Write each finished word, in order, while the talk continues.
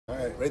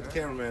Alright, rate the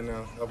cameraman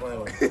now.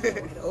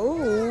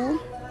 Oh,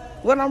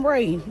 what I'm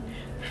rating?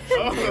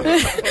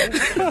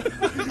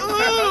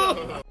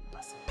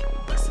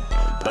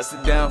 Bust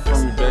it down for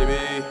me,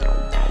 baby.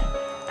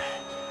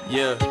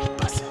 Yeah.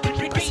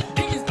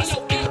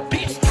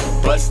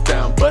 Bust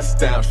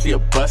down, she a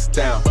bust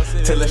down.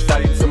 Tell her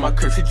shawty to my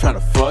crib, she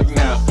tryna fuck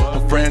now.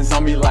 Her friends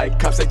on me like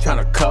cops, they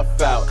tryna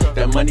cuff out.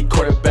 That money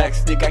quarterback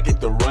sneak, I get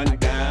the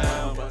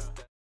rundown.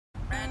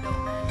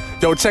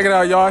 Yo, check it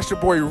out, y'all. It's your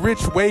boy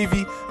Rich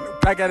Wavy.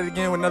 Back at it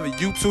again with another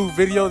YouTube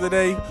video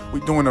today. We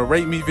doing a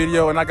Rate Me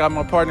video, and I got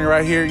my partner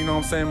right here, you know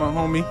what I'm saying, my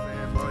homie.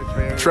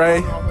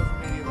 Trey.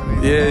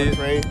 Yeah.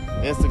 Trey,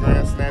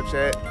 Instagram,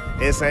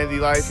 Snapchat, Insanity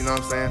Life, you know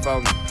what I'm saying? Follow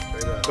me.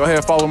 Go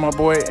ahead, follow my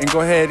boy, and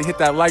go ahead and hit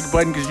that like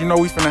button, because you know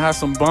we finna have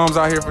some bums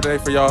out here for today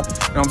for y'all, you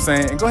know what I'm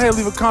saying? And go ahead and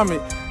leave a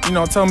comment, you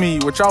know, tell me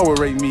what y'all would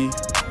rate me.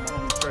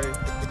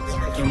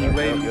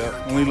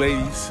 Only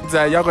ladies.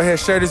 Y'all go ahead and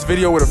share this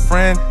video with a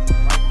friend.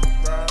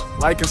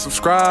 Like and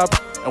subscribe.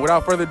 And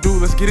without further ado,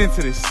 let's get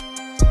into this.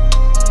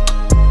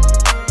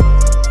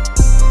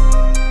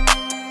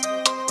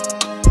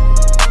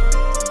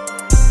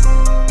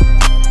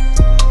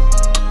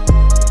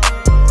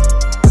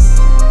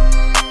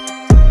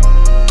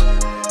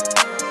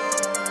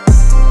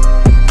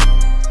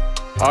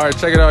 All right,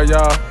 check it out,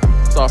 y'all.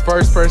 It's our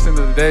first person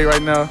of the day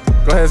right now.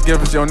 Go ahead and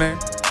give us your name.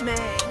 May.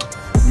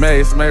 May,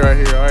 it's May right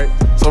here, all right?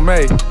 So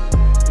May, you know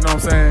what I'm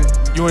saying?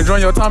 You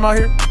enjoying your time out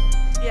here?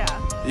 Yeah.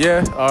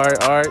 Yeah, all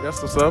right,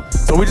 that's what's up.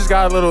 So we just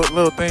got a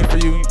little thing for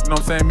you, you know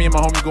what I'm saying? Me and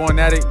my homie going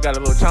at it, got a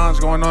little challenge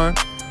going on.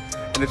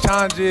 And the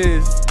challenge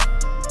is,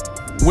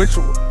 which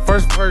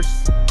first verse,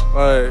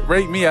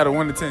 rate me out of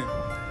 1 to 10.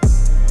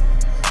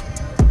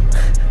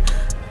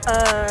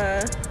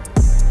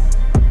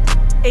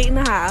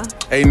 8.5.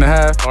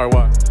 8.5, all right,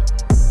 why?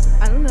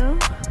 I don't know.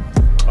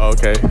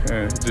 Okay,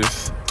 yeah,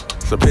 just,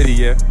 it's a pity,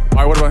 yeah. All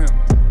right, what about him?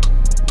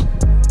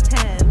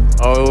 10.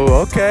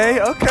 Oh, okay.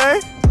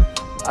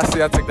 I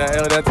see I took that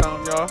L that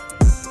time, y'all.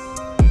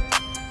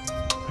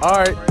 All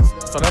right,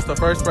 so that's the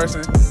first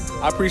person.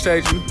 I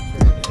appreciate you. You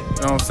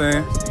know what I'm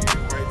saying?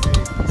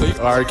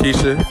 All right,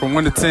 Keisha, from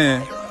 1 to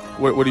 10,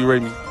 what do you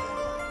rate me?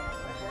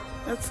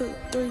 A 2,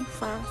 3,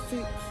 5,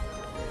 6.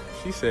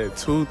 She said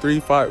 2, 3,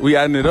 5. We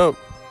adding it up.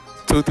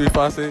 2, 3,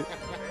 5, 6.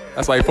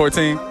 That's like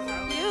 14.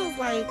 Yeah, it's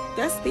like,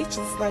 that's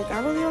speechless. Like, I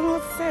really don't know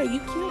what to say. You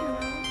can't.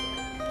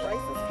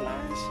 Braces fly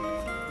and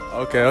shit.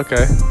 Okay.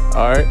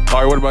 All right,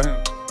 what about him?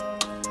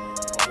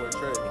 My boy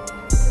Trey.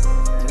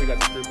 We got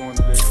the trip on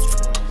today.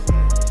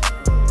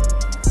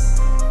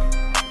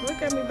 Look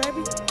at me,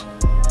 baby.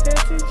 Pay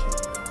attention.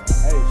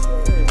 Hey.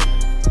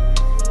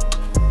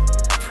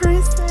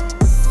 Princess.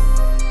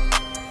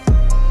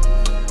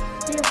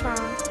 You're 5.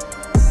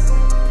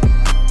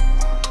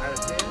 Out of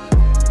 10?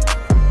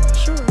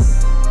 Sure.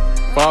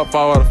 5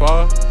 out of 5?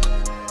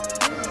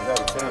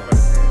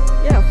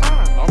 Yeah,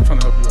 5. I'm trying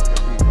to help you out.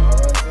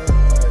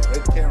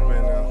 Rate the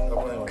cameraman now.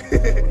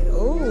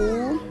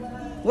 Ooh,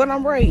 what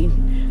I'm rating?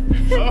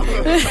 Nah,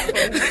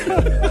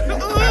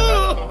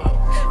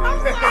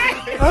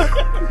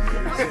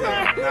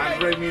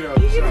 just rate me though.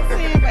 You get a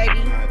 10, baby.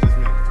 Nah, just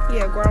me.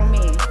 Yeah, grown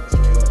man.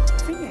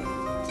 10.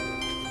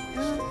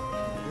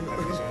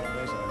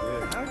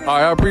 All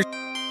right, I appreciate.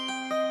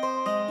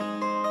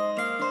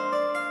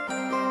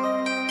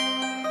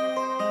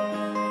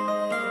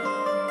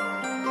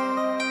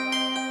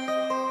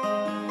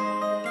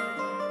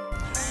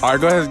 All right,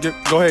 go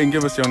ahead and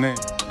give us your name.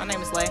 My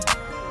name is Lay.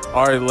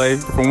 All right, Lay.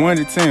 From 1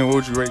 to 10, what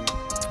would you rate me?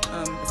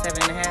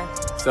 7.5.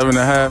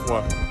 7.5.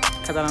 Why?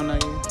 Cause I don't know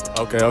you.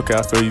 Okay,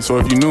 I feel you. So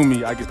if you knew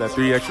me, I get that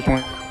 3 extra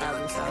points.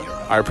 Probably so.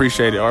 I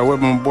appreciate it. All right, what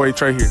about my boy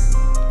Trey here?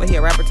 But he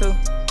a rapper too.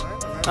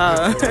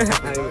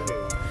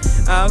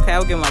 Okay, I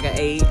would give him like an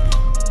 8.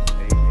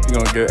 You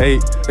gonna get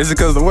 8? Is it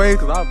because of the way?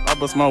 Cause I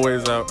bust my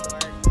ways out.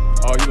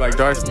 Oh, you like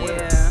dark skin?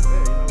 Yeah.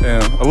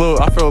 Damn,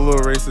 I feel a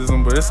little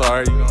racism, but it's all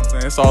right. You know what I'm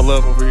saying? It's all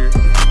love over here.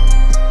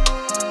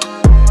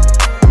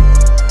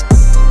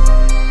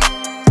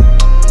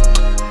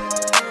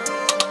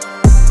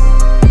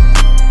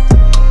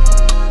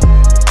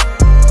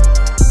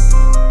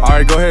 All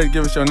right, go ahead and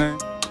give us your name.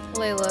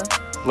 Layla.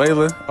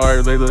 Layla. All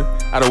right, Layla.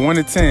 Out of 1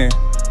 to 10,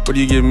 what do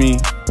you give me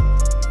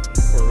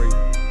for a rate?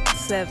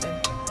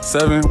 7.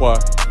 7? Why?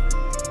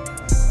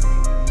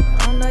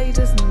 I don't know, you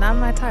just not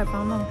my type. I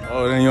don't know.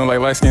 Oh, then you don't like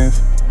light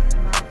skins?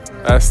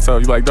 That's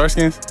tough. You like dark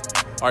skins?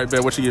 All right,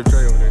 bet. What you give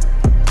Trey over there?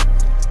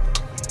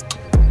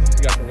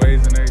 You got the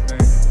waves and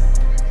everything.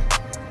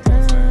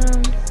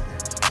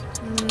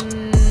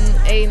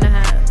 8.5.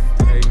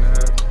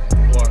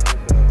 8.5. Why?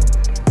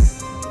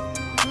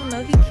 I don't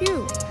know, he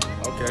cute.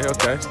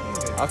 Okay.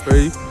 I feel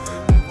you.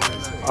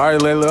 All right,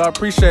 Layla. I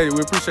appreciate it.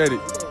 We appreciate it.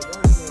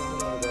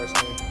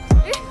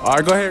 All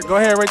right, go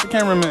ahead. Rate the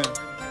cameraman.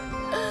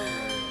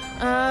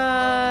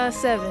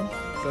 7.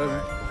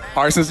 7.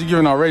 All right, since you're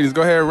giving out ratings,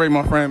 go ahead and rate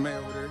my friend May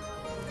over there.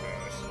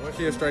 Well,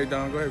 she a straight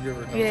down. Go ahead and give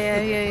her a down.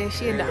 Yeah.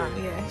 She a dog.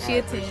 Yeah, she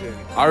a 10.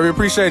 I really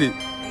appreciate it.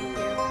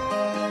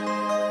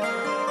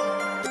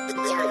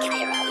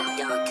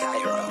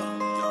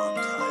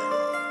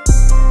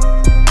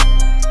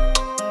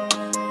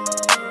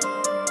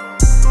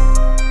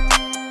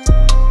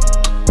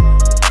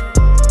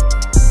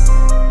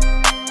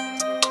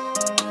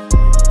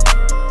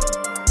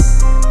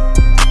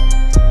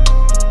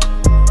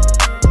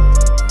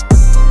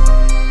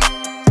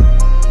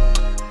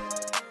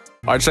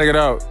 All right, check it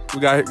out. We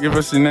got, give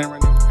us your name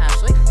right now.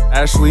 Ashley.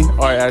 Ashley. All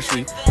right,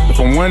 Ashley.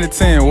 From 1 to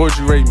 10, what would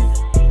you rate me?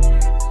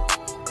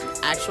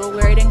 Actual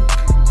rating?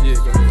 Yeah,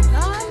 go ahead.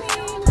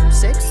 I mean,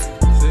 6.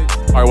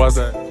 6. All right, why's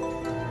that?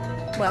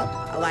 Well,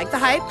 I like the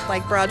height,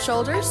 like broad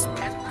shoulders,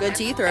 good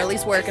teeth, or at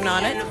least working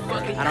on it.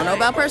 I don't know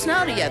about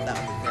personality yet,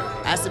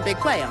 though. That's a big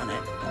play on it.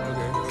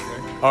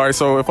 Okay. All right,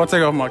 so if I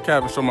take off my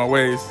cap and show my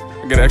waist,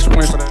 I get an extra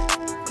point for that?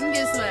 You can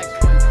get some extra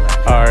points for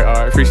that. All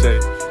right, appreciate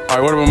it. All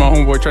right, what about my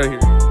homeboy Trey here?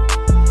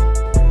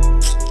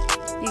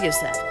 You get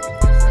 7.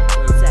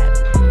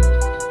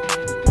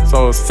 7.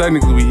 So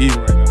technically we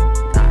even right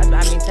now.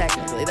 I mean,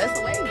 technically, that's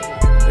the way he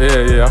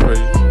is. Yeah, I feel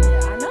you.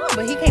 I know,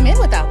 but he came in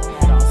without the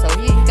hat on, so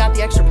he got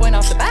the extra point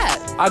off the bat.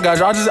 I got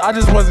you. I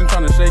just wasn't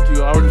trying to shake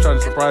you. I wasn't trying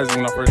to surprise you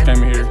when I first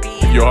came in here.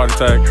 Give you a heart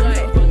attack.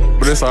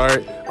 But it's all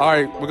right. All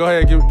right, well, go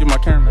ahead and give my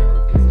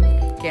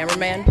cameraman.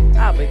 Cameraman?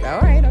 I'll be all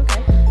right.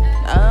 Okay.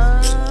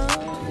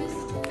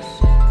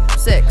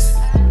 6.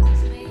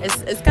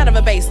 It's kind of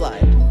a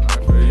baseline.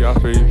 I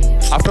feel you.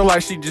 I feel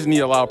like she just need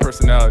a lot of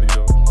personality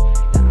though.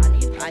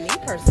 I need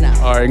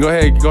personality. All right, go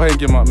ahead and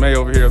get my May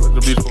over here,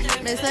 the beautiful.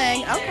 Miss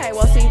Thing. Okay.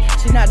 Well, see,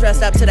 she's not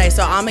dressed up today,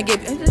 so I'm gonna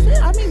give.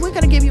 I mean, we're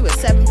gonna give you a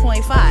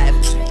 7.5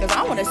 because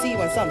I want to see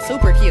you in something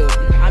super cute.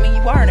 I mean,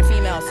 you are in a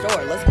female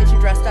store. Let's get you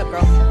dressed up,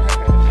 girl.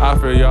 I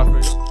feel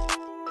you.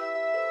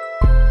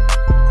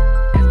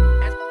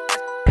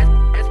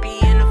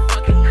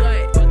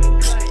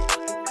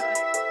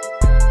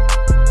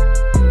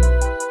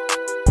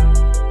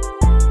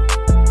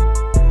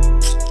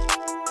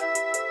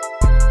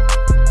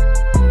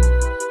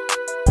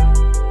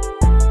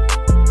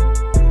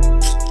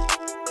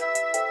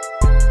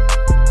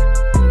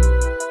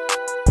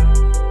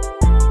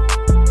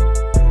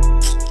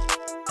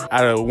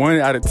 Out of 1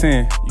 out of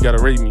 10, you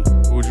gotta rate me.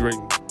 What would you rate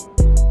me?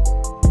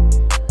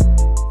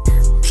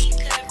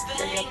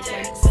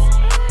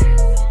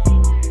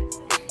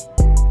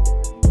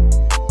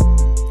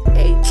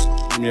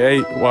 Give me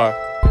an 8. Why?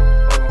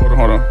 Hold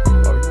on.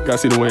 Oh, you gotta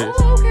see the waves.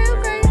 Oh, okay.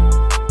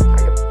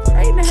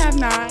 8.5,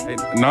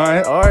 9.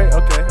 9. All right.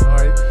 Okay. All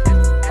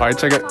right.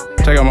 Check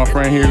out my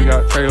friend here. We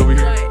got Trey over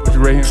here. Would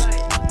you rate him?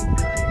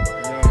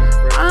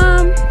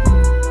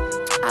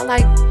 I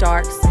like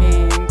dark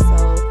skin, so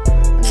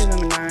I'll give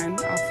him a 9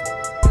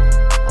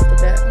 off the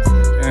bat.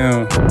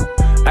 Damn.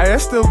 Hey,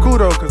 that's still cool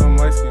though, cause I'm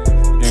light skinned.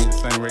 We're getting the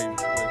same rating.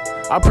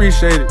 I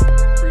appreciate it.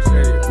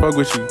 Fuck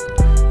with you.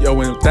 Yo,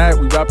 and with that,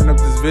 we wrapping up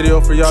this video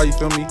for y'all. You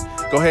feel me?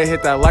 Go ahead,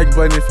 hit that like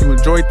button if you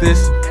enjoyed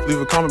this. Leave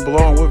a comment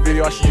below on what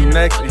video I should do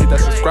next, and hit that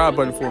subscribe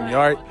button for me.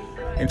 All right.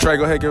 And Trey,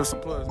 go ahead, give us some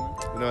plugs, man.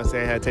 You know what I'm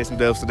saying? I had to take some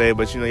dubs today,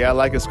 but you know, y'all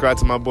like and subscribe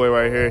to my boy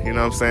right here. You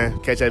know what I'm saying?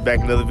 Catch that back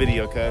in another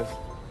video, cuz.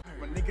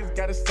 Niggas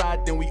got a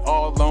side, then we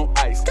all on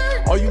ice.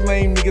 All you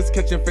lame niggas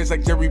catching fish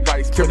like Jerry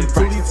Rice. Put a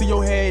toolie to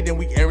your head, and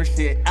we airing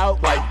shit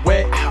out like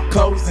wet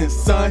clothes and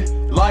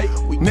sunlight.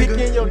 We kick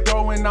in your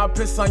door and I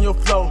piss on your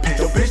floor.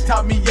 Your bitch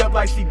top me up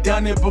like she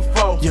done it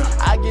before.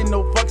 I get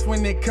no fucks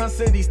when it comes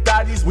to these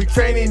thotties. We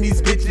training these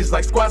bitches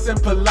like squats and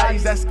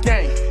Pilates. That's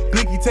gang.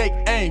 Blicky take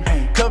aim.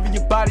 Cover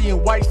your body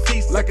in white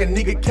sheets like a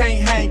nigga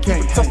can't hang.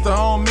 Keep a tuster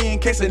on me in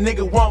case a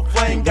nigga won't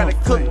flame. Gotta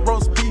cook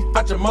roast beef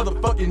out your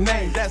motherfucking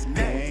name. That's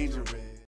gang.